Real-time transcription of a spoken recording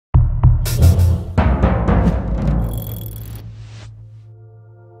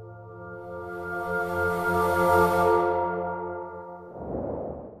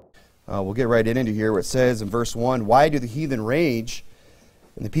we'll get right into here where it says in verse 1, "Why do the heathen rage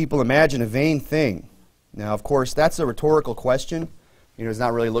and the people imagine a vain thing?" Now, of course, that's a rhetorical question. He's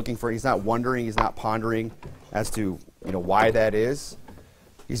not really looking for, he's not wondering, he's not pondering as to, why that is.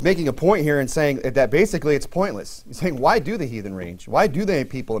 He's making a point here and saying that basically it's pointless. He's saying, why do the heathen rage? Why do the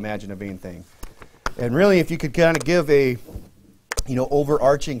people imagine a vain thing? And really, if you could kind of give a,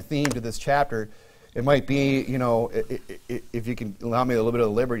 overarching theme to this chapter, it might be, if you can allow me a little bit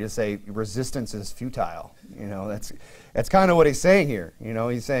of liberty to say, resistance is futile. That's kind of what he's saying here.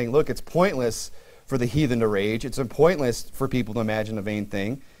 He's saying, look, it's pointless for the heathen to rage. It's pointless for people to imagine a vain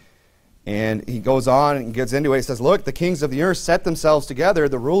thing. And he goes on and gets into it. He says, look, the kings of the earth set themselves together.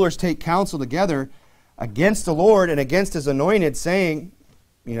 The rulers take counsel together against the Lord and against his anointed, saying,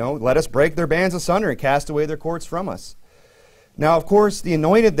 let us break their bands asunder and cast away their cords from us. Now, of course, the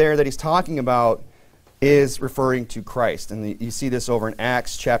anointed there that he's talking about is referring to Christ. And you see this over in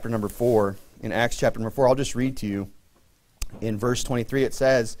Acts chapter number 4. In Acts chapter number 4, I'll just read to you. In verse 23, it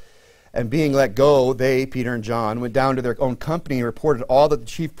says, "And being let go, they," Peter and John, "went down to their own company and reported all that the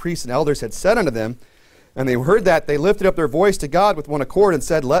chief priests and elders had said unto them. And they heard that, they lifted up their voice to God with one accord and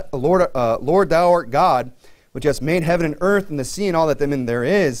said, Lord, thou art God, which hast made heaven and earth and the sea and all that therein there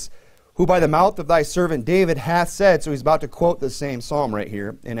is, who by the mouth of thy servant David hath said," so he's about to quote the same psalm right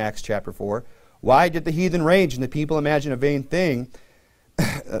here in Acts chapter 4, "Why did the heathen rage and the people imagine a vain thing?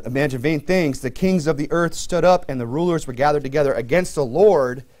 Imagine vain things. The kings of the earth stood up and the rulers were gathered together against the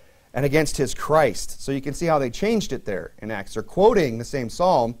Lord and against his Christ." So you can see how they changed it there in Acts. They're quoting the same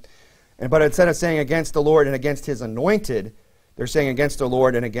psalm, but instead of saying against the Lord and against his anointed, they're saying against the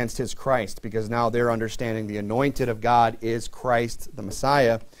Lord and against his Christ, because now they're understanding the anointed of God is Christ, the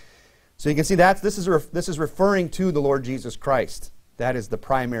Messiah. So you can see that this is referring to the Lord Jesus Christ. That is the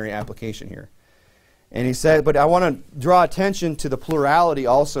primary application here. And he said, but I want to draw attention to the plurality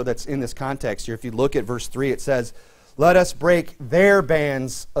also that's in this context here. If you look at verse 3, it says, "Let us break their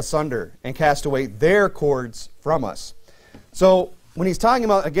bands asunder and cast away their cords from us." So when he's talking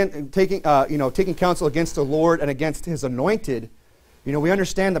about, again, taking counsel against the Lord and against his anointed, we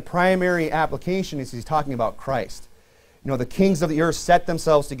understand the primary application is he's talking about Christ. The kings of the earth set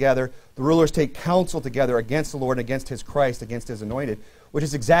themselves together. The rulers take counsel together against the Lord and against his Christ, against his anointed, which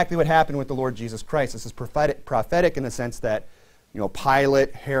is exactly what happened with the Lord Jesus Christ. This is prophetic in the sense that,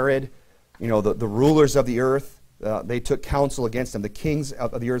 Pilate, Herod, the rulers of the earth, they took counsel against him. The kings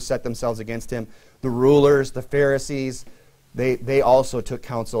of the earth set themselves against him. The rulers, the Pharisees, they also took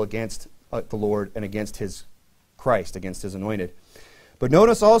counsel against the Lord and against his Christ, against his anointed. But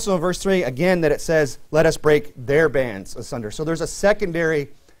notice also in verse 3, again, that it says, "Let us break their bands asunder." So there's a secondary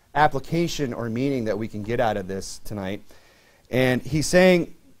application or meaning that we can get out of this tonight. And he's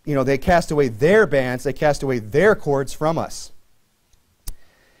saying, they cast away their bands, they cast away their cords from us.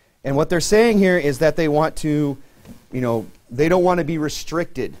 And what they're saying here is that they want to, they don't want to be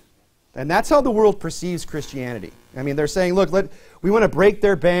restricted. And that's how the world perceives Christianity. They're saying, look, we want to break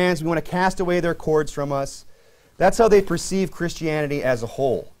their bands, we want to cast away their cords from us. That's how they perceive Christianity as a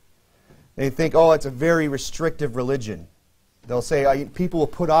whole. They think, oh, it's a very restrictive religion. They'll say, people will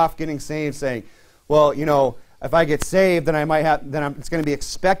put off getting saved saying, well, if I get saved, then it's going to be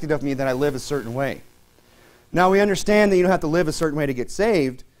expected of me that I live a certain way. Now, we understand that you don't have to live a certain way to get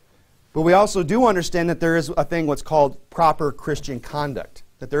saved, but we also do understand that there is a thing what's called proper Christian conduct.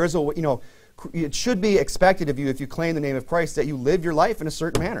 That there is it should be expected of you, if you claim the name of Christ, that you live your life in a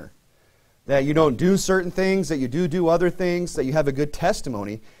certain manner. That you don't do certain things, that you do other things, that you have a good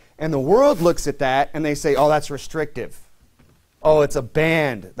testimony. And the world looks at that and they say, oh, that's restrictive. Oh, it's a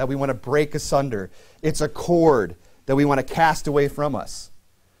band that we want to break asunder. It's a cord that we want to cast away from us.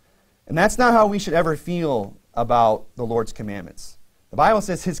 And that's not how we should ever feel about the Lord's commandments. The Bible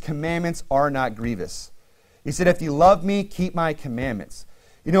says his commandments are not grievous. He said, if you love me, keep my commandments.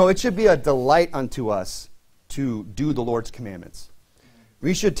 It should be a delight unto us to do the Lord's commandments.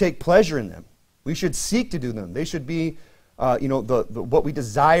 We should take pleasure in them. We should seek to do them. They should be, what we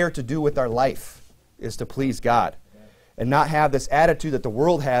desire to do with our life is to please God. And not have this attitude that the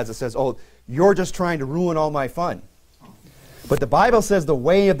world has that says, oh, you're just trying to ruin all my fun. But the Bible says the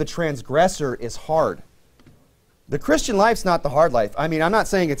way of the transgressor is hard. The Christian life's not the hard life. I'm not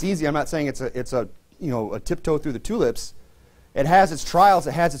saying it's easy. I'm not saying it's a tiptoe through the tulips. It has its trials.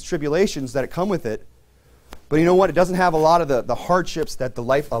 It has its tribulations that come with it. But you know what? It doesn't have a lot of the hardships that a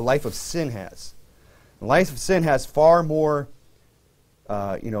life of sin has. The life of sin has far more,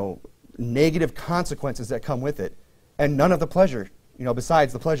 negative consequences that come with it, and none of the pleasure,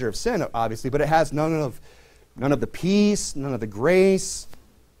 besides the pleasure of sin, obviously. But it has none of the peace, none of the grace,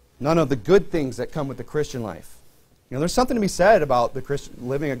 none of the good things that come with the Christian life. You know, there's something to be said about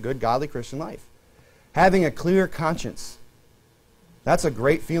living a good, godly Christian life. Having a clear conscience. That's a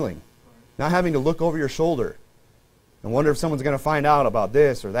great feeling. Not having to look over your shoulder and wonder if someone's going to find out about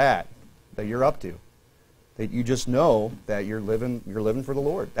this or that you're up to. That you just know that you're living for the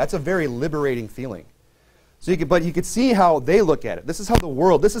Lord. That's a very liberating feeling. So but you could see how they look at it. This is how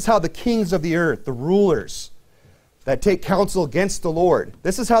the kings of the earth, the rulers that take counsel against the Lord,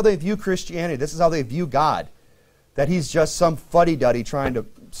 this is how they view Christianity. This is how they view God. That he's just some fuddy-duddy trying to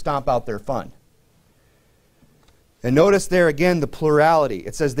stomp out their fun. And notice there again the plurality.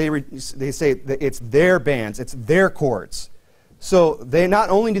 It says they say that it's their bands, it's their chords. So they not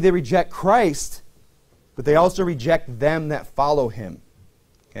only do they reject Christ, but they also reject them that follow him.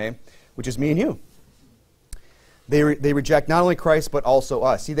 Okay? Which is me and you. They reject not only Christ, but also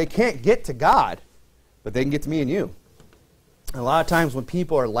us. See, they can't get to God, but they can get to me and you. And a lot of times when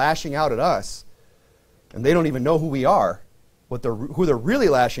people are lashing out at us, and they don't even know who we are, who they're really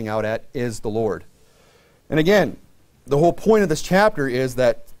lashing out at is the Lord. And again, the whole point of this chapter is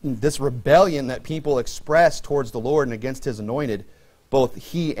that this rebellion that people express towards the Lord and against his anointed, both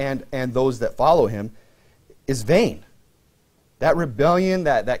he and those that follow him, is vain. That rebellion,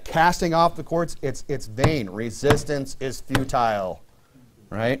 that casting off the courts, it's vain. Resistance is futile.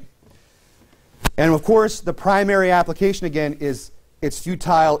 Right? And of course, the primary application again is it's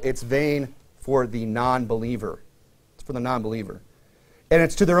futile, it's vain for the non-believer. It's for the non-believer. And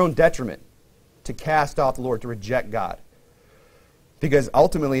it's to their own detriment to cast off the Lord, to reject God. Because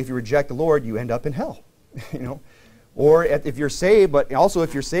ultimately, if you reject the Lord, you end up in hell. You know? Or if you're saved, but also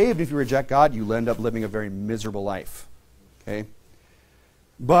if you're saved, if you reject God, you end up living a very miserable life. Okay?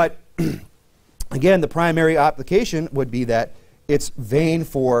 But, again, the primary application would be that it's vain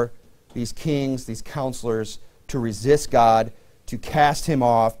for these kings, these counselors, to resist God, to cast him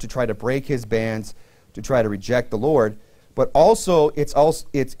off, to try to break his bands, to try to reject the Lord. But also, it's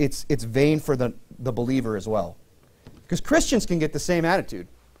vain for the believer as well. Because Christians can get the same attitude.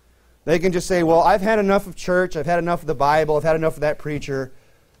 They can just say, well, I've had enough of church, I've had enough of the Bible, I've had enough of that preacher.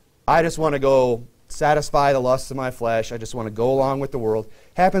 I just want to go satisfy the lusts of my flesh. I just want to go along with the world.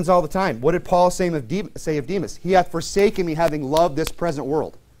 Happens all the time. What did Paul say of Demas? He hath forsaken me, having loved this present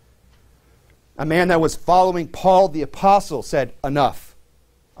world. A man that was following Paul the apostle said, enough.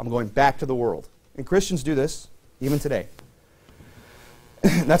 I'm going back to the world. And Christians do this even today.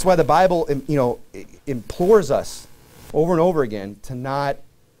 That's why the Bible, implores us over and over again to not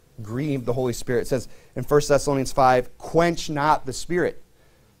grieve the Holy Spirit. It says in 1 Thessalonians 5, quench not the Spirit.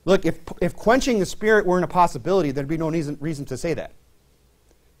 Look, if quenching the Spirit weren't a possibility, there'd be no reason to say that.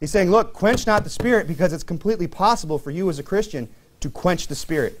 He's saying, look, quench not the Spirit, because it's completely possible for you as a Christian to quench the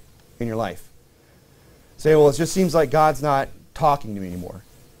Spirit in your life. Say, well, it just seems like God's not talking to me anymore.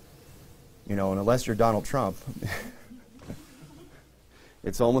 And unless you're Donald Trump,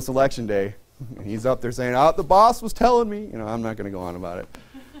 it's almost election day. And he's up there saying, the boss was telling me. I'm not going to go on about it.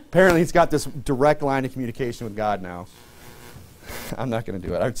 Apparently he's got this direct line of communication with God now. I'm not going to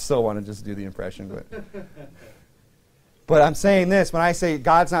do it. I still want to just do the impression. But I'm saying this. When I say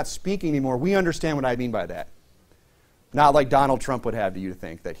God's not speaking anymore, we understand what I mean by that. Not like Donald Trump would have you to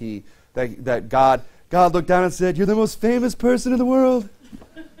think that God looked down and said, you're the most famous person in the world.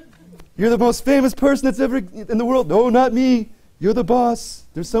 You're the most famous person that's ever in the world. No, not me. You're the boss.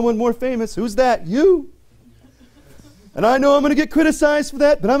 There's someone more famous. Who's that? You. And I know I'm going to get criticized for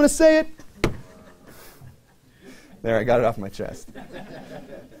that, but I'm going to say it. There, I got it off my chest.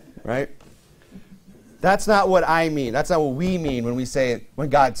 Right? That's not what I mean. That's not what we mean when we say when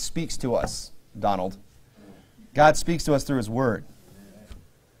God speaks to us, Donald. God speaks to us through his word.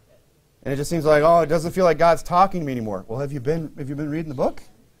 And it just seems like, it doesn't feel like God's talking to me anymore. Well, have you been reading the book?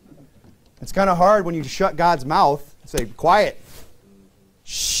 It's kind of hard when you shut God's mouth and say, quiet.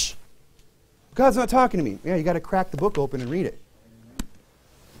 Shh. God's not talking to me. Yeah, you got to crack the book open and read it.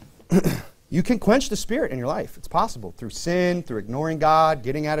 You can quench the Spirit in your life. It's possible. Through sin, through ignoring God,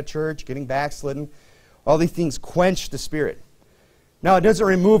 getting out of church, getting backslidden. All these things quench the Spirit. Now, it doesn't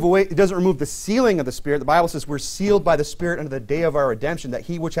remove the sealing of the Spirit. The Bible says we're sealed by the Spirit unto the day of our redemption, that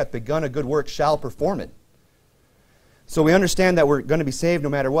he which hath begun a good work shall perform it. So we understand that we're going to be saved no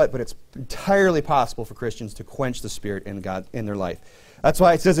matter what, but it's entirely possible for Christians to quench the Spirit in their life. That's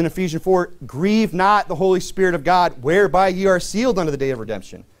why it says in Ephesians 4, grieve not the Holy Spirit of God, whereby ye are sealed unto the day of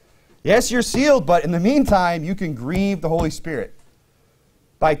redemption. Yes, you're sealed, but in the meantime, you can grieve the Holy Spirit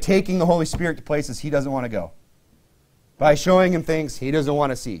by taking the Holy Spirit to places he doesn't want to go, by showing him things he doesn't want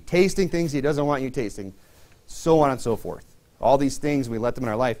to see, tasting things he doesn't want you tasting, so on and so forth. All these things, we let them in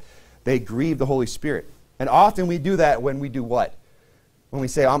our life, they grieve the Holy Spirit. And often we do that when we do what? When we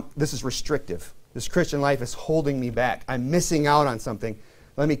say, this is restrictive. This Christian life is holding me back. I'm missing out on something.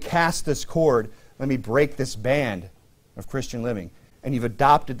 Let me cast this cord. Let me break this band of Christian living. And you've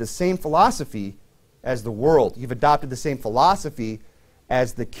adopted the same philosophy as the world. You've adopted the same philosophy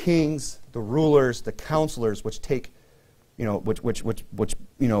as the kings, the rulers, the counselors, which take, which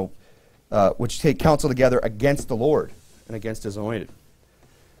take counsel together against the Lord and against His anointed.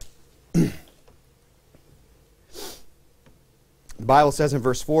 The Bible says in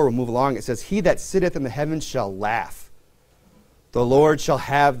verse 4, we'll move along, it says, "He that sitteth in the heavens shall laugh. The Lord shall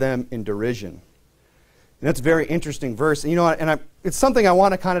have them in derision." And that's a very interesting verse. And it's something I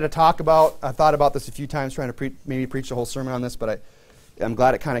want to kind of talk about. I thought about this a few times, trying to maybe preach the whole sermon on this, but I'm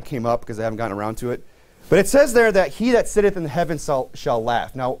glad it kind of came up because I haven't gotten around to it. But it says there that he that sitteth in the heavens shall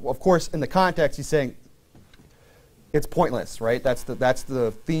laugh. Now, of course, in the context, he's saying it's pointless, right? That's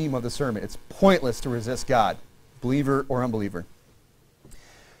the theme of the sermon. It's pointless to resist God, believer or unbeliever.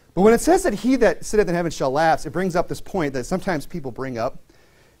 But when it says that he that sitteth in heaven shall laugh, it brings up this point that sometimes people bring up,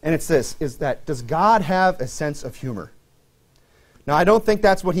 and it's this, is that does God have a sense of humor? Now, I don't think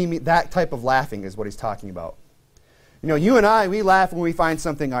that's what he means. That type of laughing is what he's talking about. You and I, we laugh when we find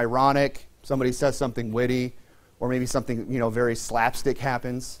something ironic, somebody says something witty, or maybe something, very slapstick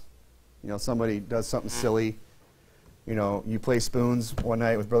happens. Somebody does something silly. You play spoons one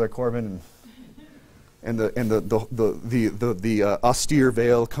night with Brother Corbin, and the austere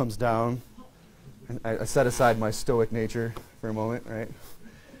veil comes down. And I set aside my stoic nature for a moment, right?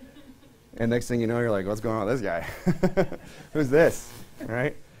 And next thing you know, you're like, what's going on with this guy? Who's this,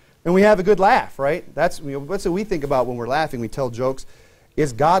 right? And we have a good laugh, right? That's what we think about when we're laughing. We tell jokes.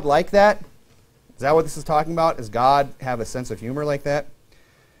 Is God like that? Is that what this is talking about? Does God have a sense of humor like that?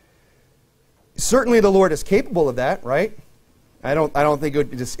 Certainly the Lord is capable of that, right? I don't think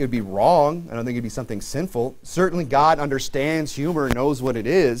it would be wrong. I don't think it would be something sinful. Certainly God understands humor, knows what it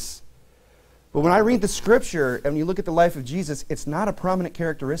is. But when I read the Scripture and you look at the life of Jesus, it's not a prominent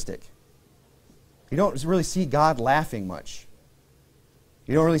characteristic. You don't really see God laughing much.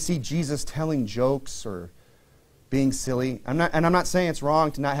 You don't really see Jesus telling jokes or being silly. I'm not saying it's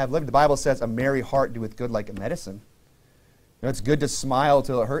wrong to not have lived. The Bible says a merry heart doeth good like a medicine. It's good to smile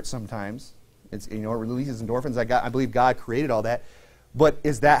till it hurts sometimes. It releases endorphins. I believe God created all that. But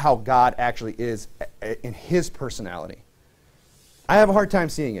is that how God actually is in His personality? I have a hard time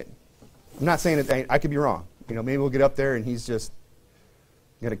seeing it. I'm not saying that I could be wrong. Maybe we'll get up there and He's just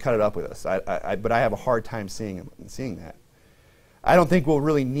going to cut it up with us. But I have a hard time seeing that. I don't think we'll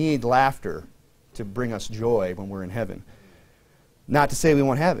really need laughter to bring us joy when we're in heaven. Not to say we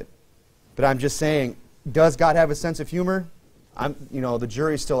won't have it. But I'm just saying, does God have a sense of humor? The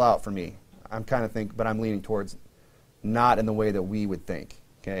jury's still out for me. I'm kind of but I'm leaning towards not in the way that we would think.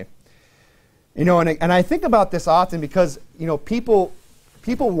 Okay. And I think about this often because, people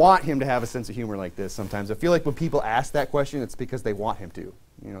want Him to have a sense of humor like this sometimes. I feel like when people ask that question, it's because they want Him to.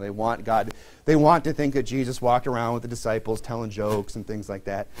 They want God. They want to think that Jesus walked around with the disciples telling jokes and things like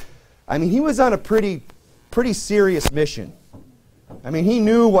that. He was on a pretty serious mission. He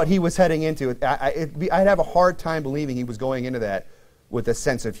knew what he was heading into. I'd have a hard time believing he was going into that with a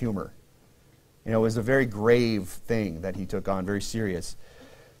sense of humor. It was a very grave thing that he took on, very serious.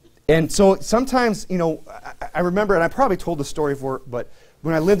 And so sometimes, I remember, and I probably told the story before, but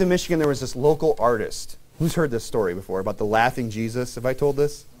when I lived in Michigan, there was this local artist. Who's heard this story before about the laughing Jesus? Have I told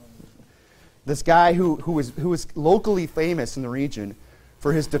this? This guy who was locally famous in the region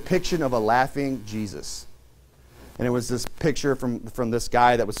for his depiction of a laughing Jesus. And it was this picture from this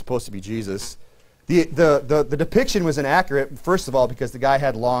guy that was supposed to be Jesus. The depiction was inaccurate, first of all, because the guy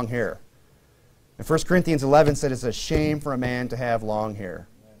had long hair. And 1 Corinthians 11 said it's a shame for a man to have long hair.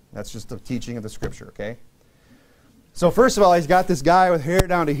 That's just the teaching of the Scripture, okay? So first of all, he's got this guy with hair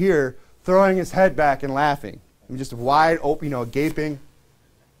down to here throwing his head back and laughing. And just wide open, gaping.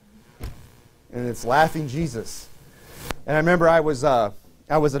 And it's laughing Jesus. And I remember I was an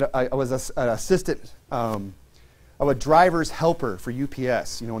assistant, a driver's helper for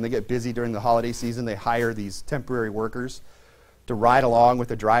UPS. When they get busy during the holiday season, they hire these temporary workers to ride along with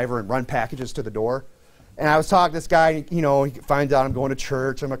the driver and run packages to the door. And I was talking to this guy, he finds out I'm going to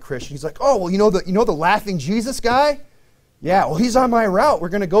church, I'm a Christian. He's like, oh, well, the laughing Jesus guy? Yeah, well, he's on my route. We're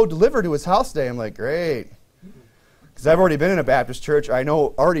going to go deliver to his house today. I'm like, great. Because I've already been in a Baptist church. I've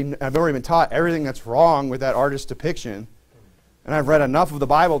already been taught everything that's wrong with that artist's depiction. And I've read enough of the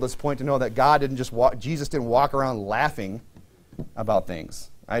Bible at this point to know that Jesus didn't walk around laughing about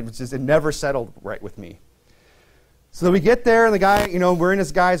things. It never settled right with me. So we get there, and the guy, we're in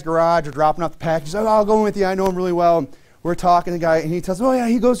this guy's garage, we're dropping off the package. He's like, oh, I'll go in with you, I know him really well. We're talking to the guy, and he tells me, oh yeah,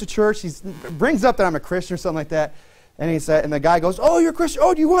 he goes to church. He brings up that I'm a Christian or something like that. And he said, and the guy goes, "Oh, you're a Christian.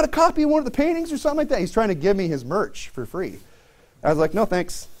 Oh, do you want a copy of one of the paintings or something like that?" He's trying to give me his merch for free. I was like, "No,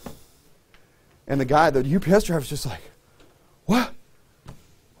 thanks." And the guy, the UPS driver, was just like, "What?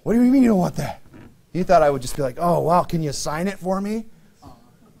 What do you mean you don't want that?" He thought I would just be like, "Oh, wow, can you sign it for me?"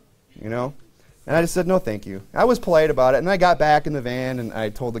 You know? And I just said, "No, thank you." I was polite about it, and I got back in the van, and I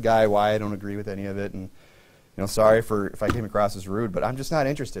told the guy why I don't agree with any of it, and sorry for if I came across as rude, but I'm just not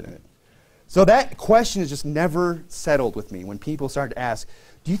interested in it. So that question is just never settled with me when people start to ask,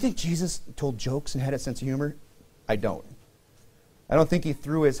 "Do you think Jesus told jokes and had a sense of humor?" I don't. I don't think he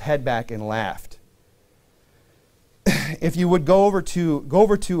threw his head back and laughed. If you would go over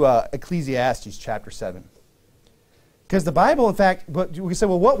to Ecclesiastes chapter 7. Because the Bible, in fact, but we say,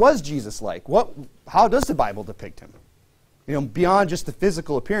 well, what was Jesus like? How does the Bible depict him? Beyond just the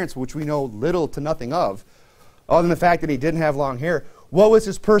physical appearance, which we know little to nothing of, other than the fact that he didn't have long hair, what was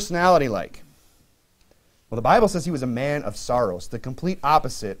his personality like? Well, the Bible says he was a man of sorrows, the complete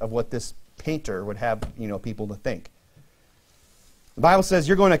opposite of what this painter would have people to think. The Bible says,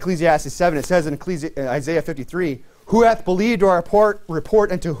 you're going to Ecclesiastes 7, it says in Isaiah 53, "Who hath believed our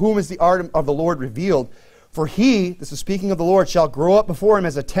report, and to whom is the art of the Lord revealed? For he," this is speaking of the Lord, "shall grow up before him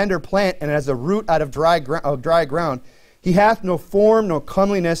as a tender plant, and as a root out of dry ground. He hath no form, no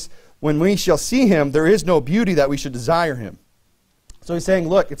comeliness. When we shall see him, there is no beauty that we should desire him." So he's saying,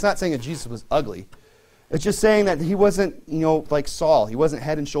 look, it's not saying that Jesus was ugly. It's just saying that he wasn't, like Saul. He wasn't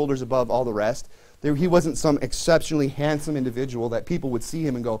head and shoulders above all the rest. He wasn't some exceptionally handsome individual that people would see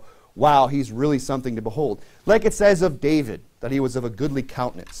him and go, "Wow, he's really something to behold." Like it says of David, that he was of a goodly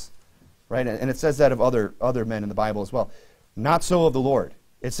countenance. Right? And it says that of other men in the Bible as well. Not so of the Lord.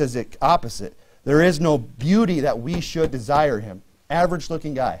 It says the opposite. There is no beauty that we should desire him. Average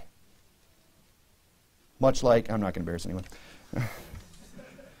looking guy. Much like, I'm not going to embarrass anyone.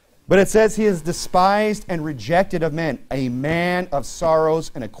 But it says he is despised and rejected of men, a man of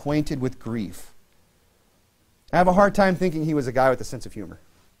sorrows and acquainted with grief. I have a hard time thinking he was a guy with a sense of humor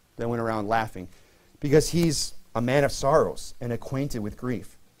that went around laughing, because he's a man of sorrows and acquainted with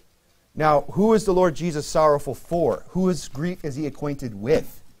grief. Now, who is the Lord Jesus sorrowful for? Whose grief is he acquainted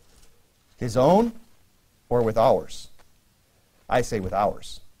with? His own or with ours? I say with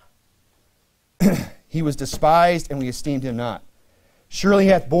ours. He was despised, and we esteemed him not. Surely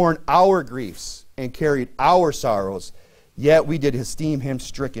he hath borne our griefs and carried our sorrows, yet we did esteem him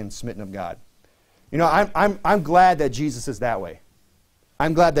stricken, smitten of God. I'm glad that Jesus is that way.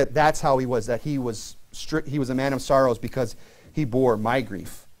 I'm glad that that's how he was, that he was a man of sorrows because he bore my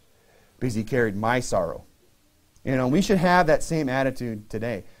grief, because he carried my sorrow. We should have that same attitude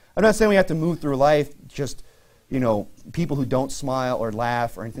today. I'm not saying we have to move through life just, people who don't smile or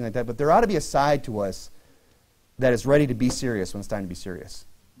laugh or anything like that, but there ought to be a side to us that is ready to be serious when it's time to be serious.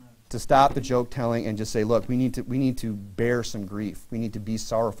 To stop the joke telling and just say, look, we need to bear some grief. We need to be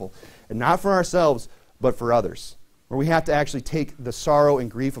sorrowful. And not for ourselves, but for others. Where we have to actually take the sorrow and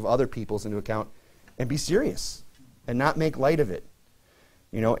grief of other people's into account and be serious and not make light of it.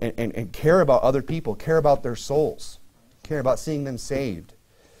 And care about other people, care about their souls, care about seeing them saved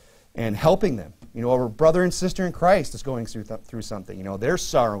and helping them. Our brother and sister in Christ is going through something. They're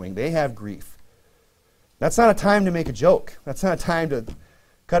sorrowing. They have grief. That's not a time to make a joke. That's not a time to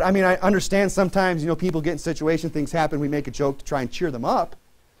cut. I understand sometimes, people get in situations, things happen, we make a joke to try and cheer them up.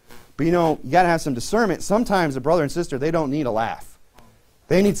 But, you got to have some discernment. Sometimes a brother and sister, they don't need a laugh.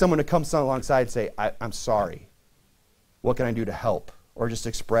 They need someone to come alongside and say, I'm sorry. What can I do to help? Or just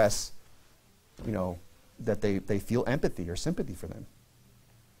express, that they feel empathy or sympathy for them.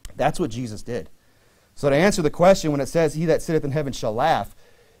 That's what Jesus did. So to answer the question, when it says, "He that sitteth in heaven shall laugh,"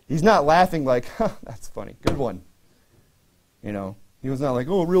 he's not laughing like, that's funny, good one. He was not like,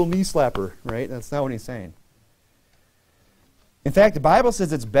 "Oh, a real knee slapper," right? That's not what he's saying. In fact, the Bible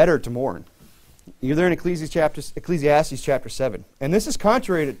says it's better to mourn. You're there in Ecclesiastes chapter 7. And this is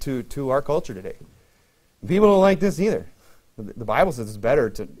contrary to our culture today. People don't like this either. The Bible says it's better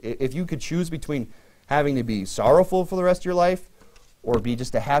to, if you could choose between having to be sorrowful for the rest of your life or be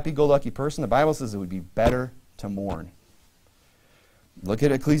just a happy-go-lucky person, the Bible says it would be better to mourn. Look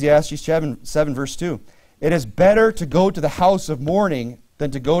at Ecclesiastes 7 verse 2. "It is better to go to the house of mourning than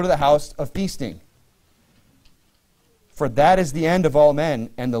to go to the house of feasting. For that is the end of all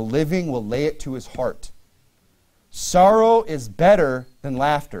men, and the living will lay it to his heart. Sorrow is better than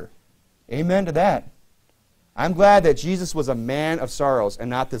laughter." Amen to that. I'm glad that Jesus was a man of sorrows and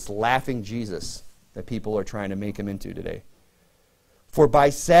not this laughing Jesus that people are trying to make him into today. "For by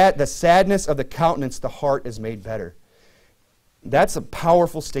the sadness of the countenance the heart is made better." That's a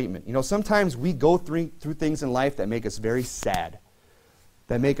powerful statement. Sometimes we go through things in life that make us very sad,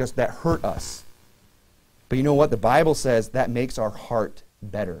 that hurt us. But you know what? The Bible says that makes our heart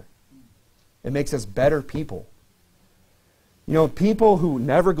better. It makes us better people. You know, people who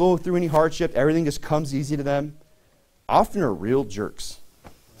never go through any hardship, everything just comes easy to them, often are real jerks.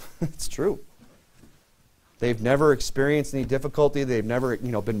 It's true. They've never experienced any difficulty. They've never,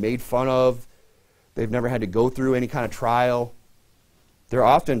 been made fun of. They've never had to go through any kind of trial. They're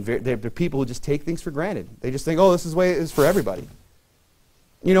often they're people who just take things for granted. They just think, oh, this is the way it is for everybody.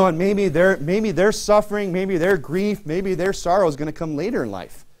 You know, and maybe their suffering, maybe their grief, maybe their sorrow is going to come later in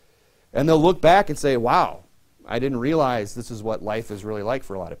life. And they'll look back and say, wow, I didn't realize this is what life is really like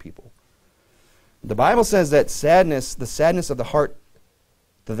for a lot of people. The Bible says that the sadness of the heart,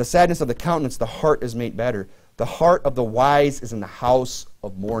 the sadness of the countenance, the heart is made better. The heart of the wise is in the house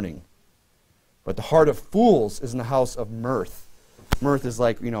of mourning. But the heart of fools is in the house of mirth. Mirth is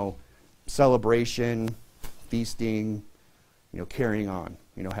like, celebration, feasting, carrying on,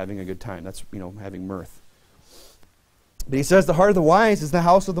 having a good time. That's, having mirth. But he says the heart of the wise is the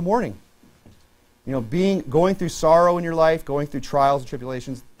house of the mourning. Going through sorrow in your life, going through trials and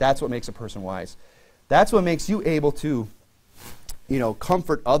tribulations, that's what makes a person wise. That's what makes you able to,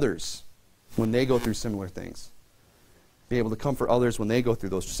 comfort others when they go through similar things. Be able to comfort others when they go through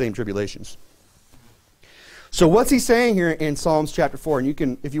those same tribulations. So what's he saying here in Psalms chapter 4? And you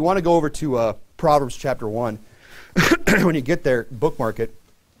can, if you want to go over to Proverbs chapter 1, when you get there, bookmark it.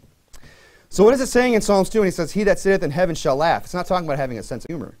 So what is it saying in Psalms 2 when he says, he that sitteth in heaven shall laugh? It's not talking about having a sense of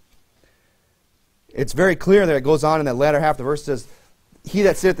humor. It's very clear that it goes on in that latter half of the verse, says, he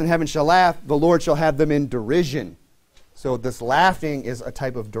that sitteth in heaven shall laugh, the Lord shall have them in derision. So this laughing is a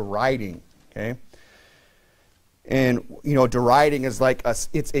type of deriding, okay? And, deriding is like,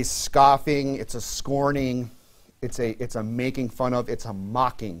 it's a scoffing, it's a scorning, it's a making fun of, it's a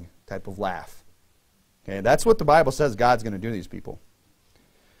mocking type of laugh. Okay, that's what the Bible says God's going to do to these people.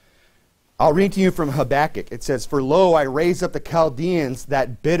 I'll read to you from Habakkuk. It says, for lo, I raise up the Chaldeans,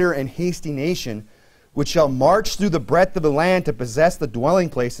 that bitter and hasty nation, which shall march through the breadth of the land to possess the dwelling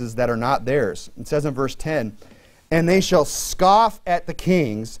places that are not theirs. It says in verse 10, and they shall scoff at the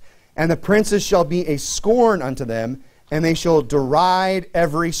kings, and the princes shall be a scorn unto them, and they shall deride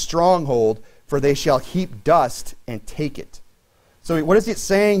every stronghold, for they shall heap dust and take it. So what is it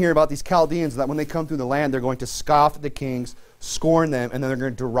saying here about these Chaldeans? That when they come through the land, they're going to scoff at the kings, scorn them, and then they're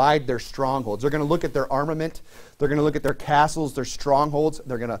going to deride their strongholds. They're going to look at their armament. They're going to look at their castles, their strongholds.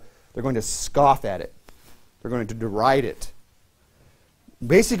 They're going to scoff at it. They're going to deride it.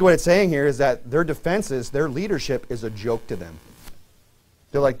 Basically what it's saying here is that their defenses, their leadership is a joke to them.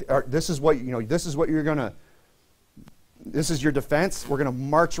 They're like, this is what you're going to, this is your defense. We're going to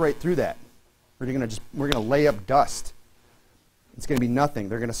march right through that. We're going to lay up dust. It's going to be nothing.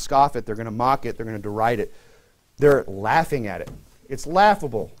 They're going to scoff it. They're going to mock it. They're going to deride it. They're laughing at it. It's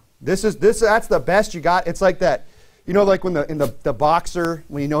laughable. That's the best you got. It's like that. Like when the boxer,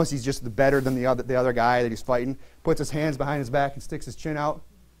 when he knows he's just better than the other guy that he's fighting, puts his hands behind his back and sticks his chin out.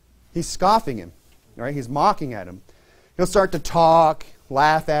 He's scoffing him, right? He's mocking at him. He'll start to talk,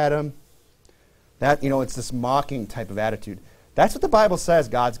 laugh at him. It's this mocking type of attitude. That's what the Bible says.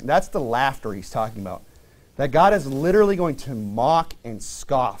 That's the laughter he's talking about. That God is literally going to mock and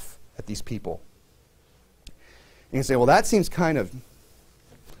scoff at these people. And you say, well, that seems kind of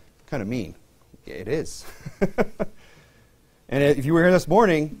mean. Yeah, it is. And if you were here this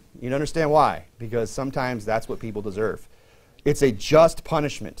morning, you'd understand why. Because sometimes that's what people deserve. It's a just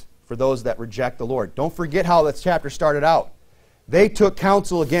punishment for those that reject the Lord. Don't forget how this chapter started out. They took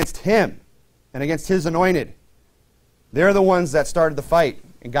counsel against him and against his anointed. They're the ones that started the fight,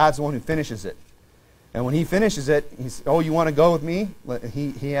 and God's the one who finishes it. And when he finishes it, he's, oh, you want to go with me?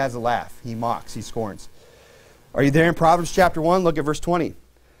 He has a laugh. He mocks. He scorns. Are you there in Proverbs chapter 1? Look at verse 20.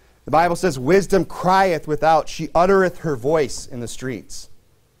 The Bible says, wisdom crieth without, she uttereth her voice in the streets.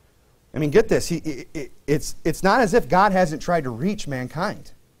 I mean, get this. It's not as if God hasn't tried to reach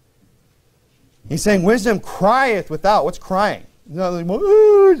mankind. He's saying wisdom crieth without. What's crying? She's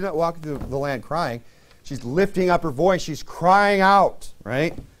not walking through the land crying. She's lifting up her voice. She's crying out,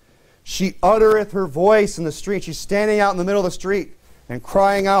 right? She uttereth her voice in the street. She's standing out in the middle of the street and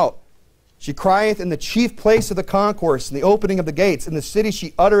crying out. She crieth in the chief place of the concourse, in the opening of the gates. In the city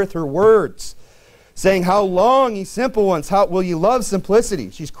she uttereth her words, saying, how long, ye simple ones, how will ye love simplicity?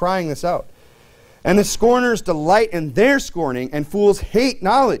 She's crying this out. And the scorners delight in their scorning, and fools hate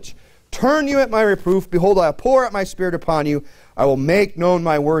knowledge. Turn you at my reproof. Behold, I will pour out my spirit upon you. I will make known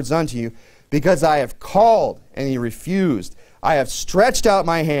my words unto you, because I have called, and ye refused. I have stretched out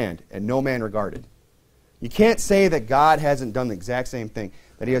my hand, and no man regarded. You can't say that God hasn't done the exact same thing,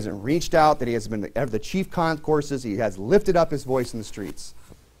 that he hasn't reached out, that he has been the chief concourses, he has lifted up his voice in the streets.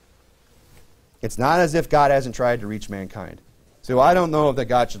 It's not as if God hasn't tried to reach mankind. So I don't know if that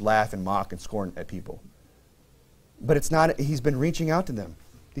God should laugh and mock and scorn at people. But it's not, he's been reaching out to them,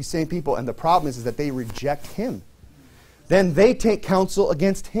 these same people. And the problem is that they reject him. Then they take counsel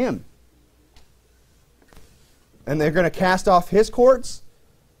against him. And they're going to cast off his cords.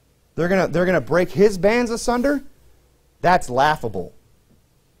 They're going to break his bands asunder. That's laughable.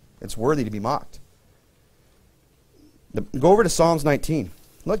 It's worthy to be mocked. Go over to Psalms 19.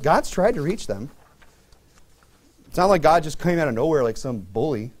 Look, God's tried to reach them. It's not like God just came out of nowhere like some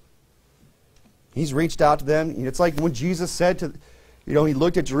bully. He's reached out to them. It's like when Jesus said to, he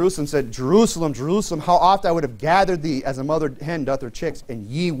looked at Jerusalem and said, Jerusalem, Jerusalem, how oft I would have gathered thee as a mother hen doth her chicks, and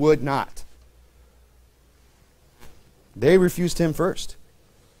ye would not. They refused him first.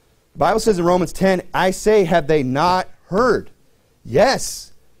 The Bible says in Romans 10, I say, have they not heard?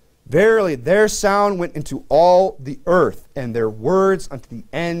 Yes, verily, their sound went into all the earth, and their words unto the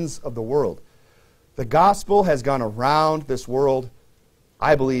ends of the world. The gospel has gone around this world,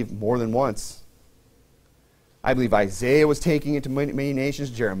 I believe, more than once. I believe Isaiah was taking it to many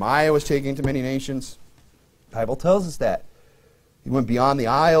nations. Jeremiah was taking it to many nations. The Bible tells us that. He went beyond the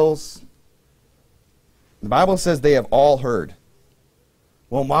isles. The Bible says they have all heard.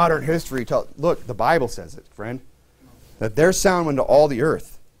 Well, modern history look, the Bible says it, friend. That their sound went to all the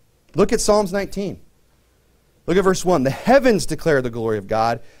earth. Look at Psalms 19. Look at verse 1. The heavens declare the glory of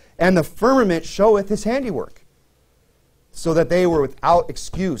God, and the firmament showeth his handiwork. So that they were without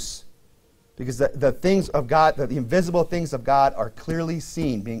excuse. Because the things of God, the invisible things of God are clearly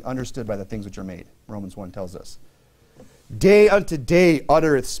seen, being understood by the things which are made. Romans 1 tells us. Day unto day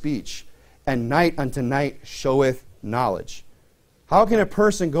uttereth speech, and night unto night showeth knowledge. How can a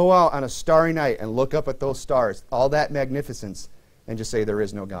person go out on a starry night and look up at those stars, all that magnificence, and just say there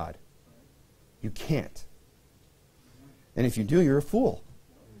is no God? You can't. And if you do, you're a fool.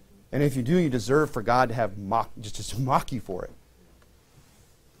 And if you do, you deserve for God to have just mock you for it.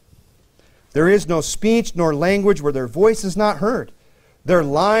 There is no speech nor language where their voice is not heard. Their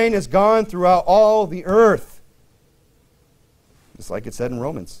line is gone throughout all the earth. Just like it said in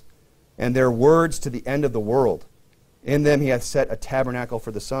Romans. And their words to the end of the world. In them he hath set a tabernacle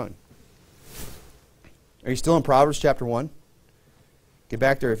for the sun. Are you still in Proverbs chapter 1? Get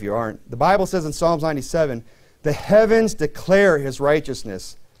back there if you aren't. The Bible says in Psalms 97, the heavens declare his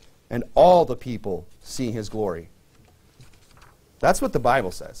righteousness, and all the people see his glory. That's what the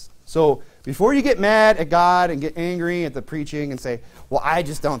Bible says. So before you get mad at God and get angry at the preaching and say, well, I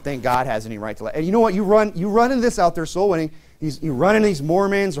just don't think God has any right to lie. And you know what? You run into this out there soul winning. You run into these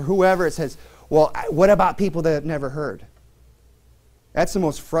Mormons or whoever. It says, well, what about people that have never heard? That's the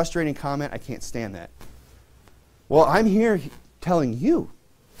most frustrating comment. I can't stand that. Well, I'm here telling you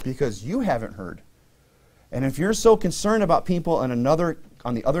because you haven't heard. And if you're so concerned about people on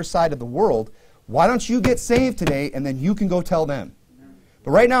the other side of the world, why don't you get saved today and then you can go tell them?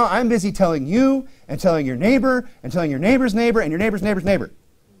 But right now I'm busy telling you and telling your neighbor and telling your neighbor's neighbor and your neighbor's neighbor's neighbor.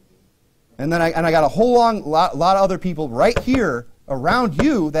 And then I got a whole lot of other people right here around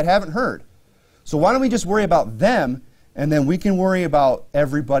you that haven't heard. So why don't we just worry about them and then we can worry about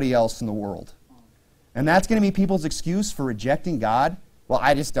everybody else in the world? And that's going to be people's excuse for rejecting God. Well,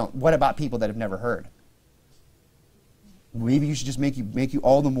 I just don't. What about people that have never heard? Maybe you should just make you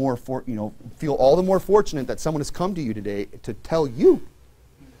all the more feel all the more fortunate that someone has come to you today to tell you,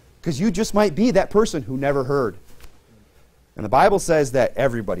 because you just might be that person who never heard. And the Bible says that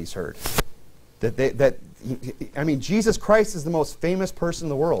everybody's heard. Jesus Christ is the most famous person in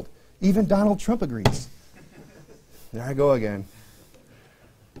the world. Even Donald Trump agrees. There I go again.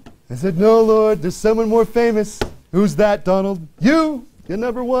 I said, no, Lord, there's someone more famous. Who's that, Donald? You! You're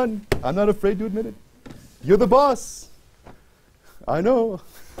number one. I'm not afraid to admit it. You're the boss. I know.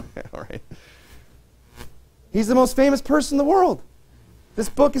 All right. He's the most famous person in the world. This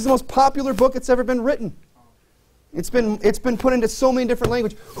book is the most popular book that's ever been written. It's been put into so many different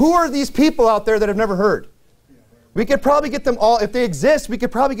languages. Who are these people out there that have never heard? We could probably get them all, if they exist, we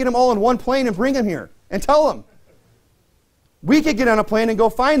could probably get them all in one plane and bring them here and tell them. We could get on a plane and go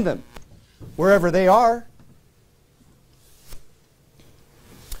find them wherever they are.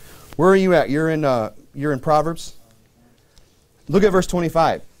 Where are you at? You're in Proverbs? Look at verse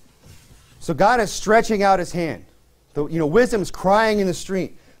 25. So God is stretching out his hand. Wisdom is crying in the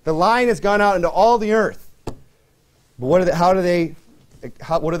street. The line has gone out into all the earth. But what do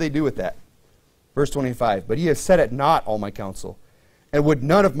they do with that? Verse 25. But ye have set at naught all my counsel, and would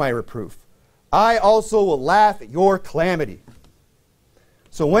none of my reproof. I also will laugh at your calamity.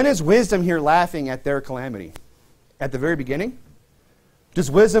 So when is wisdom here laughing at their calamity? At the very beginning? Does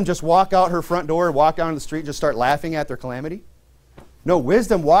wisdom just walk out her front door, walk down the street, and just start laughing at their calamity? No,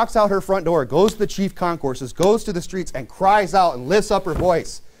 wisdom walks out her front door, goes to the chief concourses, goes to the streets, and cries out and lifts up her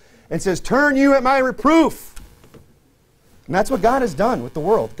voice and says, turn you at my reproof. And that's what God has done with the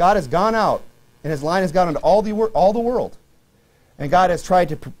world. God has gone out, and his line has gone into all the world. And God has tried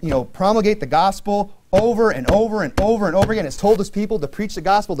to promulgate the gospel over and over and over and over again. Has told his people to preach the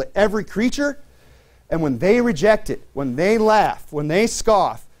gospel to every creature. And when they reject it, when they laugh, when they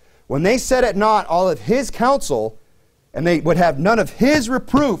scoff, when they set at naught all of his counsel, and they would have none of his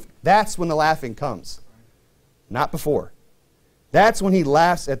reproof, that's when the laughing comes. Not before. That's when he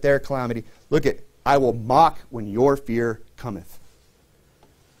laughs at their calamity. Look at, I will mock when your fear cometh.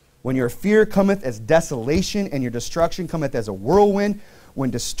 When your fear cometh as desolation, and your destruction cometh as a whirlwind, when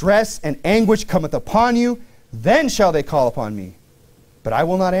distress and anguish cometh upon you, then shall they call upon me. But I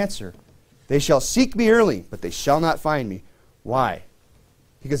will not answer. They shall seek me early, but they shall not find me. Why?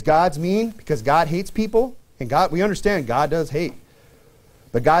 Because God's mean? Because God hates people? And God, we understand God does hate.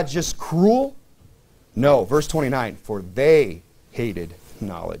 But God's just cruel? No. Verse 29, for they hated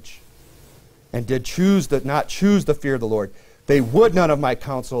knowledge, and did not choose the fear of the Lord. They would none of my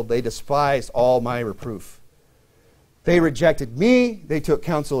counsel. They despised all my reproof. They rejected me. They took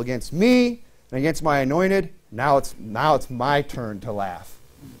counsel against me and against my anointed. Now it's my turn to laugh.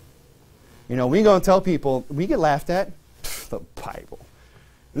 We go and tell people, we get laughed at. The Bible.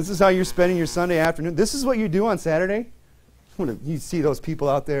 This is how you're spending your Sunday afternoon. This is what you do on Saturday. You see those people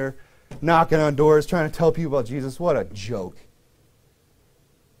out there knocking on doors, trying to tell people about Jesus. What a joke.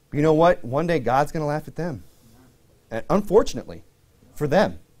 You know what? One day God's going to laugh at them. And unfortunately, for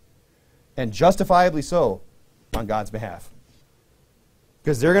them. And justifiably so, on God's behalf.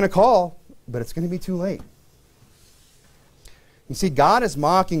 Because they're going to call, but it's going to be too late. You see, God is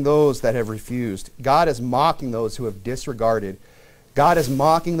mocking those that have refused. God is mocking those who have disregarded. God is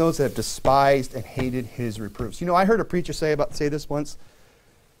mocking those that have despised and hated his reproofs. I heard a preacher say this once,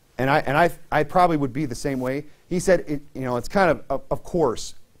 and I probably would be the same way. He said, it's kind of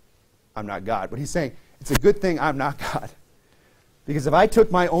course, I'm not God. But he's saying, it's a good thing I'm not God. Because if I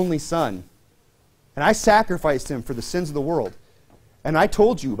took my only son, and I sacrificed him for the sins of the world, and I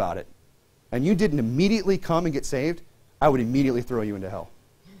told you about it, and you didn't immediately come and get saved, I would immediately throw you into hell.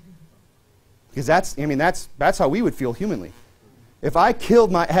 Because that's how we would feel humanly. If I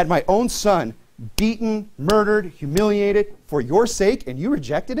had my own son beaten, murdered, humiliated for your sake, and you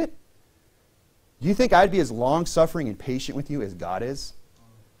rejected it, do you think I'd be as long-suffering and patient with you as God is?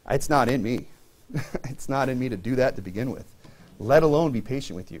 It's not in me. It's not in me to do that to begin with, let alone be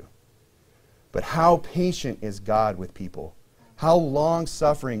patient with you. But how patient is God with people? How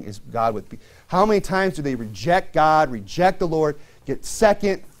long-suffering is God with people? How many times do they reject God, reject the Lord, get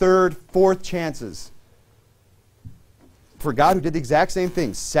second, third, fourth chances? For God, who did the exact same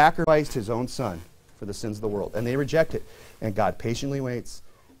thing, sacrificed his own son for the sins of the world. And they reject it. And God patiently waits,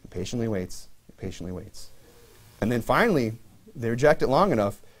 and patiently waits, and patiently waits. And then finally, they reject it long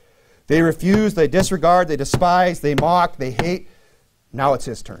enough. They refuse, they disregard, they despise, they mock, they hate. Now it's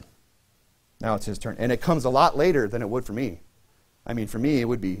his turn. Now it's his turn. And it comes a lot later than it would for me. For me, it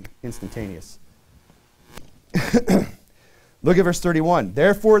would be instantaneous. Look at verse 31.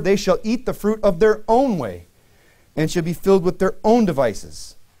 Therefore they shall eat the fruit of their own way, and shall be filled with their own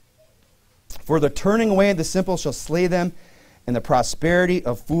devices. For the turning away of the simple shall slay them, and the prosperity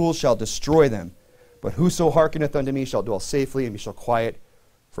of fools shall destroy them. But whoso hearkeneth unto me shall dwell safely, and be shall quiet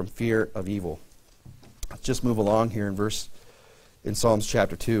from fear of evil. Let's just move along here in Psalms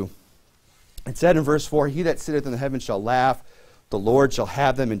chapter 2. It said in verse 4, he that sitteth in the heavens shall laugh, the Lord shall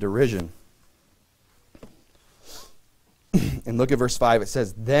have them in derision. And look at verse 5, it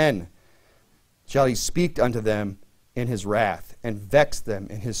says, then shall he speak unto them in his wrath, and vex them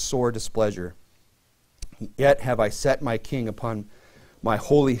in his sore displeasure. Yet have I set my king upon my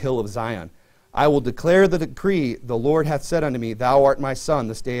holy hill of Zion. I will declare the decree, the Lord hath said unto me, thou art my son,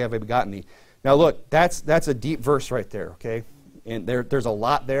 this day have I begotten thee. Now look, that's a deep verse right there, okay? And there's a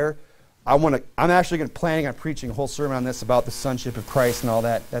lot there. I'm actually planning on preaching a whole sermon on this about the sonship of Christ and all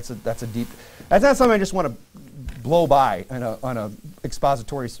that. That's not something I just want to blow by on a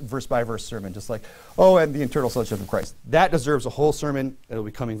expository verse by verse sermon, just like, and the eternal sonship of Christ. That deserves a whole sermon. It'll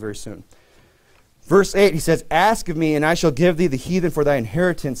be coming very soon. Verse 8, he says, ask of me, and I shall give thee the heathen for thy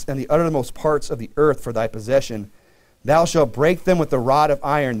inheritance, and the uttermost parts of the earth for thy possession. Thou shalt break them with the rod of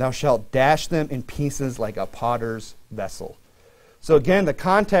iron. Thou shalt dash them in pieces like a potter's vessel. So again, the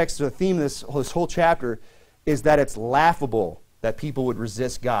context or the theme of this whole chapter is that it's laughable that people would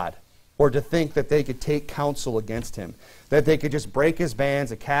resist God, or to think that they could take counsel against him, that they could just break his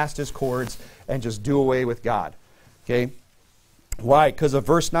bands and cast his cords and just do away with God. Okay? Why? Because of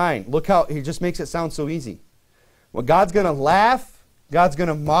verse 9. Look how he just makes it sound so easy. Well, God's going to laugh God's going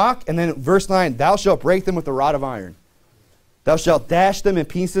to mock, and then verse 9, thou shalt break them with a rod of iron. Thou shalt dash them in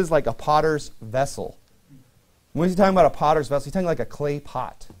pieces like a potter's vessel. When is he talking about a potter's vessel? He's talking like a clay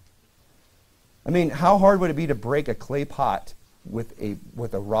pot. I mean, how hard would it be to break a clay pot with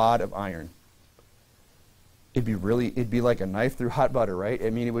a rod of iron? It'd be like a knife through hot butter, right? I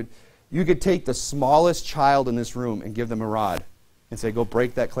mean, you could take the smallest child in this room and give them a rod and say, go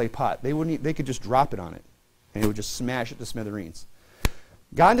break that clay pot. They could just drop it on it, and it would just smash it to smithereens.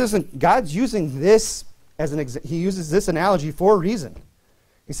 God's using this as he uses this analogy for a reason.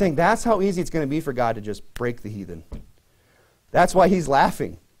 He's saying that's how easy it's going to be for God to just break the heathen. That's why he's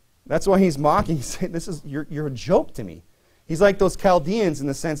laughing. That's why he's mocking. He's saying, you're a joke to me. He's like those Chaldeans in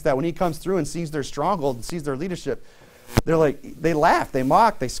the sense that when he comes through and sees their stronghold and sees their leadership, they laugh, they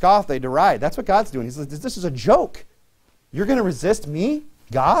mock, they scoff, they deride. That's what God's doing. He's like, this is a joke. You're going to resist me,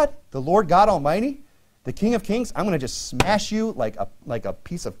 God, the Lord God Almighty, the King of Kings? I'm going to just smash you like a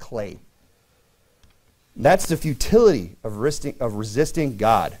piece of clay. That's the futility of resisting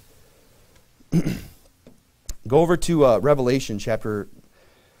God. Go over to Revelation chapter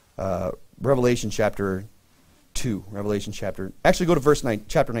 2. Actually, go to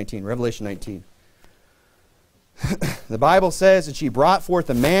chapter 19, Revelation 19. The Bible says that she brought forth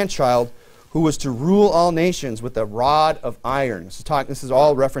a man-child who was to rule all nations with a rod of iron. This is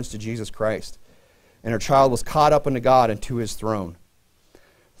all reference to Jesus Christ. And her child was caught up unto God and to his throne.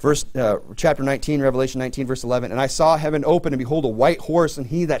 Chapter 19, Revelation 19, verse 11. And I saw heaven open, and behold, a white horse, and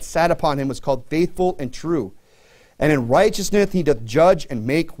he that sat upon him was called Faithful and True. And in righteousness he doth judge and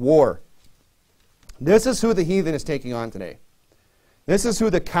make war. This is who the heathen is taking on today. This is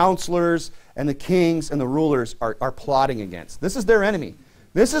who the counselors and the kings and the rulers are plotting against. This is their enemy.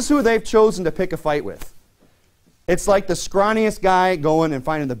 This is who they've chosen to pick a fight with. It's like the scrawniest guy going and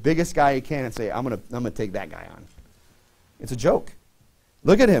finding the biggest guy he can and say, I'm gonna take that guy on. It's a joke.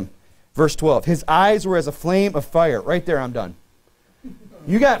 Look at him. Verse 12. His eyes were as a flame of fire. Right there, I'm done.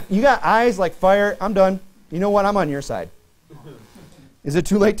 You got eyes like fire, I'm done. You know what? I'm on your side. Is it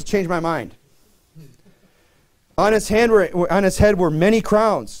too late to change my mind? On his head were many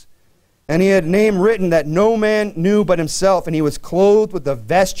crowns, and he had a name written that no man knew but himself, and he was clothed with a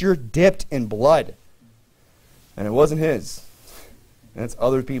vesture dipped in blood. And it wasn't his. And it's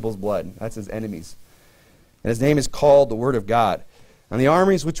other people's blood. That's his enemies. And his name is called the Word of God. And the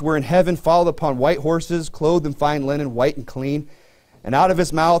armies which were in heaven followed upon white horses, clothed in fine linen, white and clean. And out of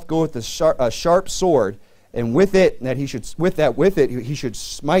his mouth goeth a sharp sword, and with it he should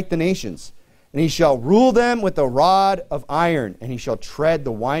smite the nations. And he shall rule them with a rod of iron, and he shall tread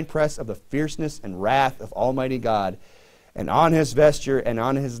the winepress of the fierceness and wrath of Almighty God. And on his vesture and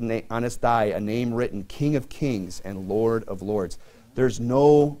on his thigh a name written, King of Kings and Lord of Lords. There's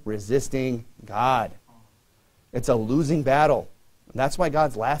no resisting God. It's a losing battle. And that's why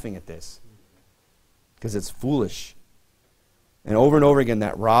God's laughing at this, because it's foolish. And over again,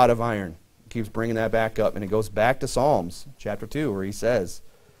 that rod of iron keeps bringing that back up, and it goes back to Psalms chapter 2, where he says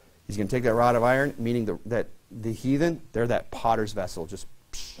he's going to take that rod of iron, meaning that the heathen, they're that potter's vessel, just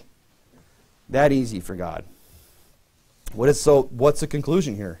that easy for God. What's the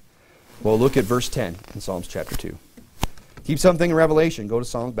conclusion here? Well, look at verse 10 in Psalms chapter 2. Keep something in Revelation. Go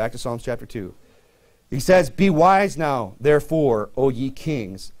to back to Psalms chapter 2. He says, Be wise now, therefore, O ye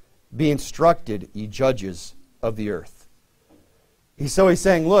kings, be instructed, ye judges of the earth. So he's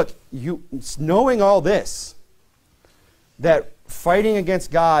saying, look, knowing all this, that fighting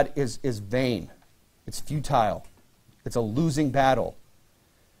against God is vain. It's futile. It's a losing battle.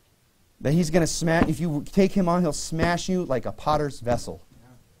 That he's going to smash, if you take him on, he'll smash you like a potter's vessel.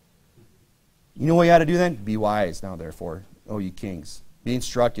 You know what you ought to do then? Be wise now, therefore, O ye kings. Be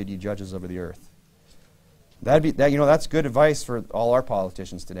instructed, ye judges over the earth. That's good advice for all our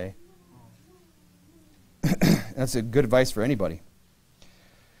politicians today. That's a good advice for anybody.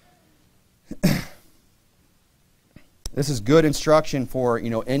 This is good instruction for,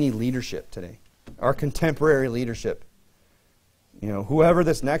 any leadership today. Our contemporary leadership. Whoever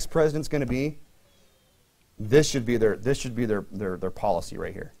this next president's going to be, this should be their policy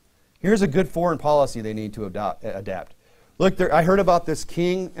right here. Here's a good foreign policy they need to adapt. Look, I heard about this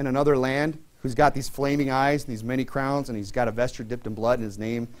king in another land who's got these flaming eyes, these many crowns, and he's got a vesture dipped in blood, and his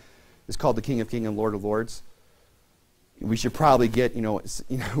name is called the King of Kings and Lord of Lords. We should probably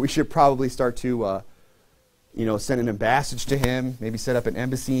we should probably start to, send an ambassador to him, maybe set up an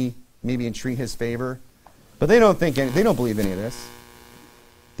embassy, maybe entreat his favor. But they don't believe any of this.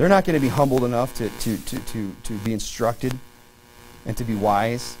 They're not going to be humbled enough to be instructed and to be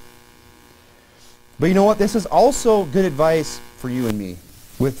wise. But you know what? This is also good advice for you and me.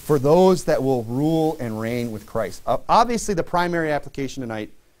 for those that will rule and reign with Christ. Obviously, the primary application tonight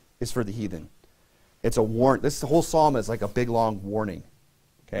is for the heathen. It's a warn. This whole psalm is like a big, long warning.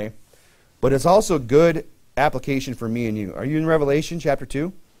 Okay? But it's also good application for me and you. Are you in Revelation chapter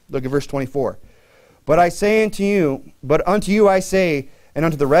 2? Look at verse 24. But unto you I say, and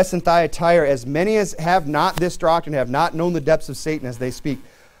unto the rest in Thyatira, as many as have not this doctrine, have not known the depths of Satan as they speak,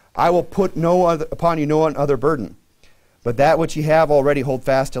 I will put upon you no other burden. But that which ye have already hold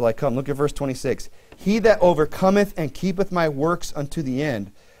fast till I come. Look at verse 26. He that overcometh and keepeth my works unto the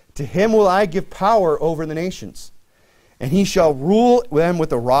end, to him will I give power over the nations, and he shall rule them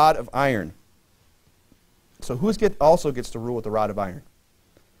with a rod of iron. So who also gets to rule with the rod of iron?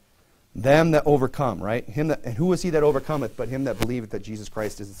 Them that overcome, right? And who is he that overcometh but him that believeth that Jesus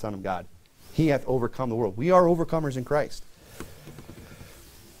Christ is the Son of God? He hath overcome the world. We are overcomers in Christ.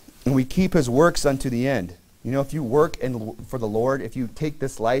 And we keep his works unto the end. You know, if you work for the Lord, if you take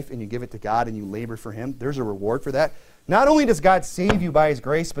this life and you give it to God and you labor for him, there's a reward for that. Not only does God save you by his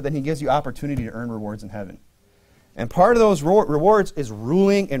grace, but then he gives you opportunity to earn rewards in heaven. And part of those rewards is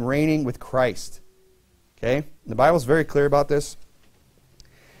ruling and reigning with Christ. Okay? The Bible's very clear about this.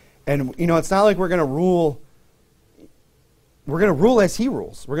 And, you know, it's not like we're going to rule. We're going to rule as he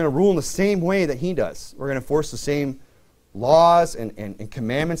rules. We're going to rule in the same way that he does. We're going to enforce the same laws and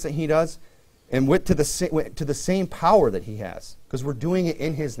commandments that he does, and to the same power that he has, because we're doing it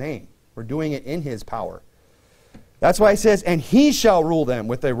in his name. We're doing it in his power. That's why he says, and he shall rule them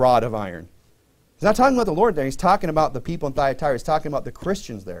with a rod of iron. He's not talking about the Lord there. He's talking about the people in Thyatira. He's talking about the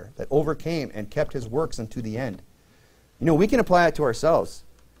Christians there that overcame and kept his works unto the end. You know, we can apply it to ourselves.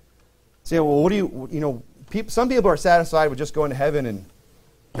 Say, well, some people are satisfied with just going to heaven and,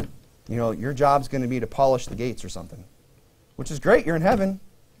 you know, your job's going to be to polish the gates or something, which is great. You're in heaven.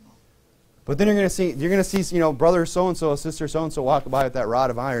 But then you're going to see, you know, brother so-and-so, sister so-and-so walk by with that rod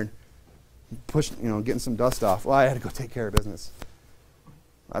of iron, getting some dust off. Well, I had to go take care of business.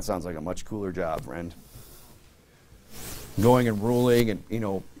 That sounds like a much cooler job, friend. Going and ruling and, you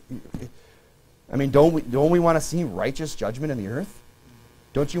know, I mean, don't we want to see righteous judgment in the earth?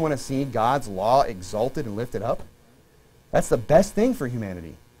 Don't you want to see God's law exalted and lifted up? That's the best thing for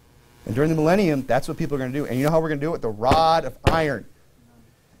humanity. And during the millennium, that's what people are going to do. And you know how we're going to do it? With the rod of iron.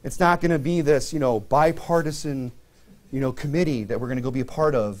 It's not going to be this, you know, bipartisan, you know, committee that we're going to go be a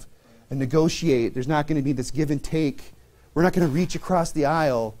part of and negotiate. There's not going to be this give and take. We're not going to reach across the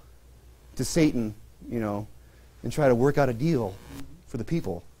aisle to Satan, you know, and try to work out a deal for the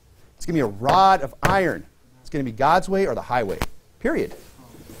people. It's going to be a rod of iron. It's going to be God's way or the highway. Period.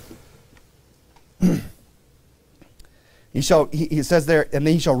 He says there, and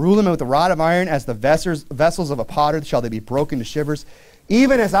then he shall rule them with a rod of iron, as the vessels of a potter shall they be broken to shivers,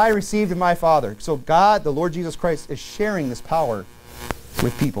 even as I received of my Father. So God, the Lord Jesus Christ, is sharing this power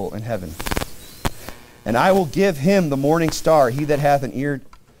with people in heaven. And I will give him the morning star. He that hath an ear,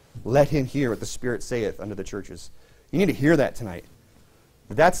 let him hear what the Spirit saith unto the churches. You need to hear that tonight.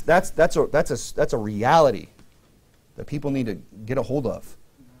 That's a reality that people need to get a hold of.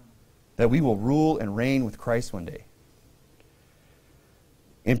 That we will rule and reign with Christ one day.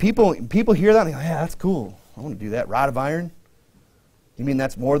 And people hear that and they go, yeah, that's cool. I want to do that. Rod of iron? You mean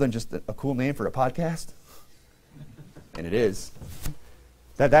that's more than just a cool name for a podcast? And it is.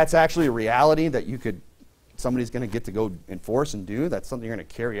 That's actually a reality that somebody's going to get to go enforce and do. That's something you're going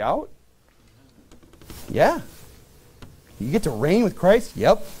to carry out. Yeah. You get to reign with Christ?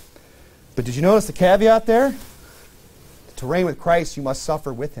 Yep. But did you notice the caveat there? To reign with Christ, you must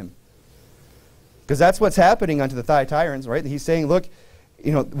suffer with him. Because that's what's happening unto the Thyatirans, right? He's saying, look,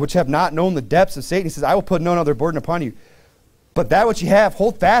 you know, which have not known the depths of Satan. He says, I will put no other burden upon you. But that which you have,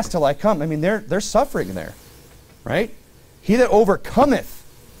 hold fast till I come. I mean, they're suffering there, right? He that overcometh,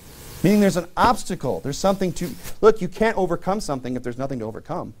 meaning there's an obstacle. There's something to, look, you can't overcome something if there's nothing to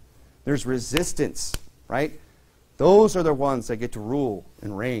overcome. There's resistance, right? Those are the ones that get to rule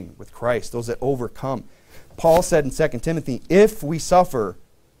and reign with Christ, those that overcome. Paul said in 2 Timothy, if we suffer,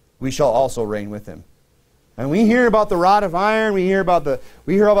 we shall also reign with him. And we hear about the rod of iron, we hear about that,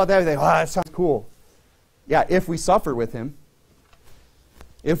 we think, oh, that sounds cool. Yeah, if we suffer with him,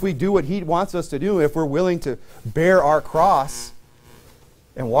 if we do what he wants us to do, if we're willing to bear our cross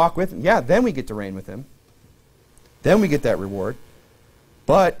and walk with him, yeah, then we get to reign with him. Then we get that reward.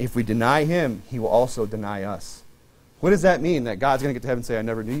 But if we deny him, he will also deny us. What does that mean? That God's going to get to heaven and say, I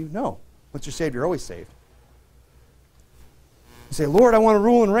never knew you? No. Once you're saved, you're always saved. You say, Lord, I want to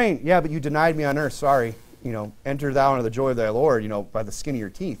rule and reign. Yeah, but you denied me on earth. Sorry. You know, enter thou into the joy of thy Lord, you know, by the skin of your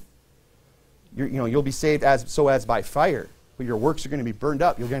teeth. You'll be saved as by fire. But your works are going to be burned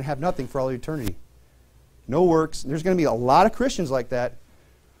up. You're going to have nothing for all eternity. No works. There's going to be a lot of Christians like that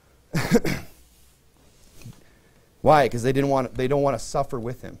Why? Because they don't want to suffer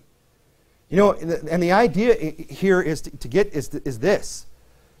with him. You know, and the idea here is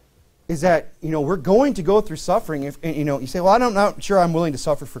is that, you know, we're going to go through suffering. If, you know, you say, well, I'm not sure I'm willing to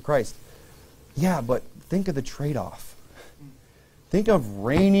suffer for Christ. Yeah, but think of the trade-off. Think of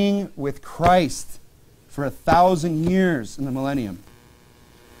reigning with Christ for 1,000 years in the millennium.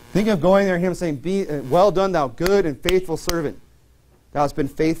 Think of going there and him saying, well done, thou good and faithful servant. Thou hast been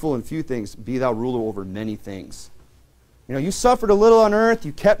faithful in few things. Be thou ruler over many things. You know, you suffered a little on earth.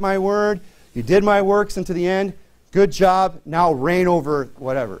 You kept my word. You did my works unto the end. Good job. Now reign over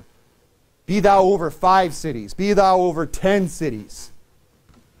whatever. Be thou over 5 cities. Be thou over 10 cities.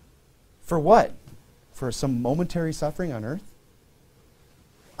 For what? For some momentary suffering on earth?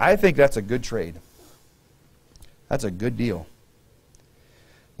 I think that's a good trade. That's a good deal.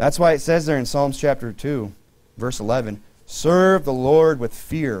 That's why it says there in Psalms chapter 2, verse 11, serve the Lord with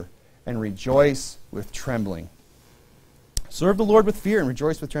fear and rejoice with trembling. Serve the Lord with fear and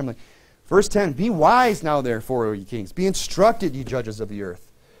rejoice with trembling. Verse 10, be wise now therefore, O ye kings. Be instructed, ye judges of the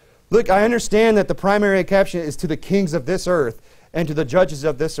earth. Look, I understand that the primary caption is to the kings of this earth and to the judges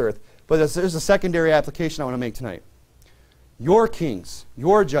of this earth. But there's a secondary application I want to make tonight. Your kings,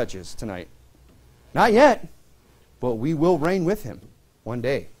 your judges tonight. Not yet, but we will reign with him one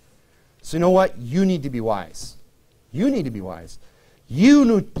day. So you know what? You need to be wise. You need to be wise. You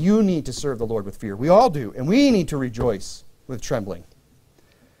need to serve the Lord with fear. We all do. And we need to rejoice with trembling.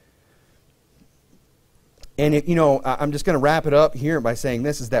 And you know, I'm just going to wrap it up here by saying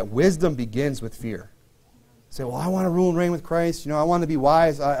this, is that wisdom begins with fear. Say, well, I want to rule and reign with Christ. You know, I want to be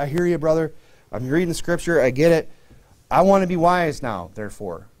wise. I hear you, brother. I'm reading the scripture. I get it. I want to be wise now,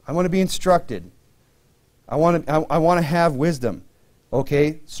 therefore. I want to be instructed. I want to have wisdom.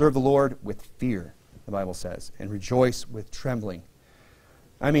 Okay, serve the Lord with fear, the Bible says, and rejoice with trembling.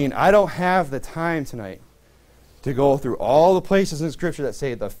 I mean, I don't have the time tonight to go through all the places in Scripture that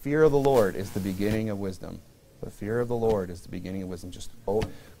say the fear of the Lord is the beginning of wisdom. The fear of the Lord is the beginning of wisdom. Just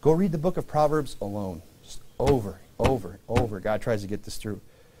go read the book of Proverbs alone. Just over. God tries to get this through.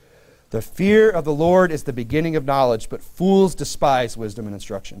 The fear of the Lord is the beginning of knowledge, but fools despise wisdom and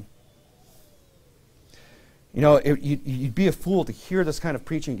instruction. You know, you'd be a fool to hear this kind of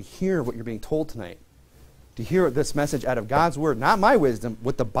preaching, to hear what you're being told tonight, to hear this message out of God's Word, not my wisdom,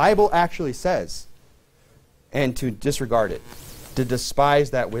 what the Bible actually says, and to disregard it, to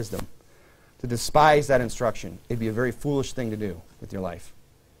despise that wisdom, to despise that instruction. It'd be a very foolish thing to do with your life.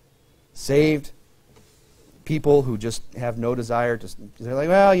 Saved people who just have no desire to, they're like,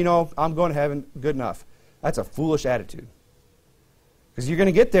 well, you know, I'm going to heaven, good enough. That's a foolish attitude. Because you're going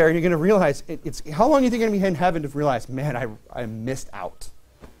to get there and you're going to realize, how long do you think you're going to be in heaven to realize, man, I missed out?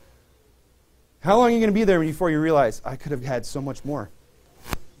 How long are you going to be there before you realize, I could have had so much more?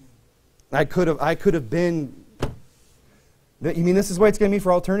 I could have been, you mean this is what it's going to be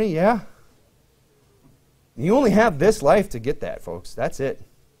for all eternity? Yeah. You only have this life to get that, folks. That's it.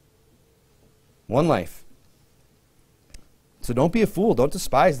 One life. So don't be a fool. Don't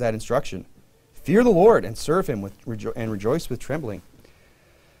despise that instruction. Fear the Lord and serve him and rejoice with trembling.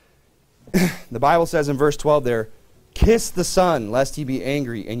 The Bible says in verse 12 there, kiss the Son, lest he be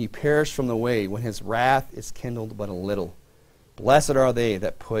angry, and ye perish from the way, when his wrath is kindled but a little. Blessed are they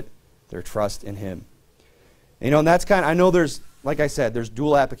that put their trust in him. And, you know, and that's kind of, I know there's, like I said, there's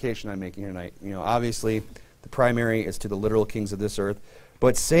dual application I'm making here tonight. You know, obviously, the primary is to the literal kings of this earth.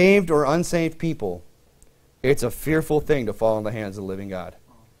 But saved or unsaved people, it's a fearful thing to fall in the hands of the living God.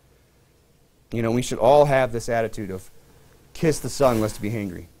 You know, we should all have this attitude of kiss the Son lest he be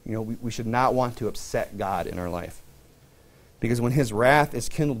angry. You know, we should not want to upset God in our life. Because when his wrath is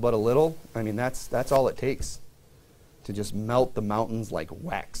kindled but a little, I mean, that's all it takes to just melt the mountains like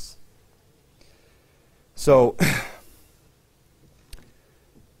wax. So,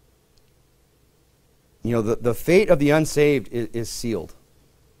 you know, the fate of the unsaved is sealed.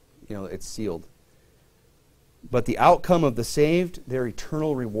 You know, it's sealed. But the outcome of the saved, their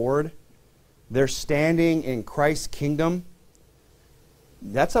eternal reward, their standing in Christ's kingdom,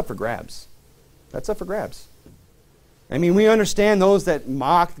 that's up for grabs. That's up for grabs. I mean, we understand those that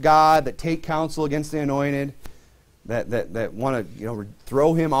mock God, that take counsel against the anointed, that want to, you know,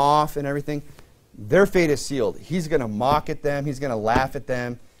 throw him off and everything. Their fate is sealed. He's going to mock at them. He's going to laugh at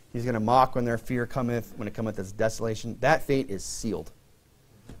them. He's going to mock when their fear cometh, when it cometh as desolation. That fate is sealed.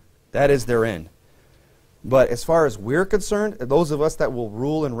 That is their end. But as far as we're concerned, those of us that will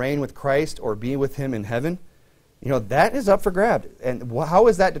rule and reign with Christ or be with him in heaven, you know, that is up for grabs. And how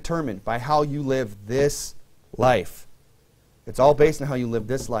is that determined? By how you live this life. It's all based on how you live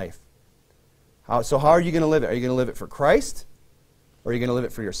this life. So how are you going to live it? Are you going to live it for Christ? Or are you going to live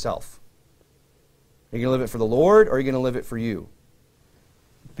it for yourself? Are you going to live it for the Lord, or are you going to live it for you?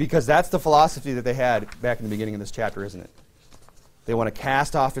 Because that's the philosophy that they had back in the beginning of this chapter, isn't it? They want to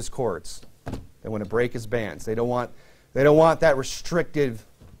cast off his cords. They want to break his bands. They don't want that restrictive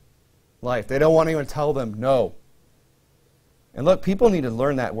life. They don't want anyone to tell them no. And look, people need to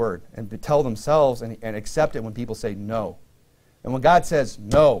learn that word and to tell themselves and accept it when people say no. And when God says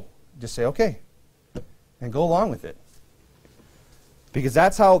no, just say, okay, and go along with it. Because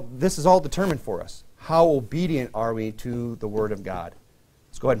that's how this is all determined for us. How obedient are we to the Word of God?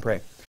 Let's go ahead and pray.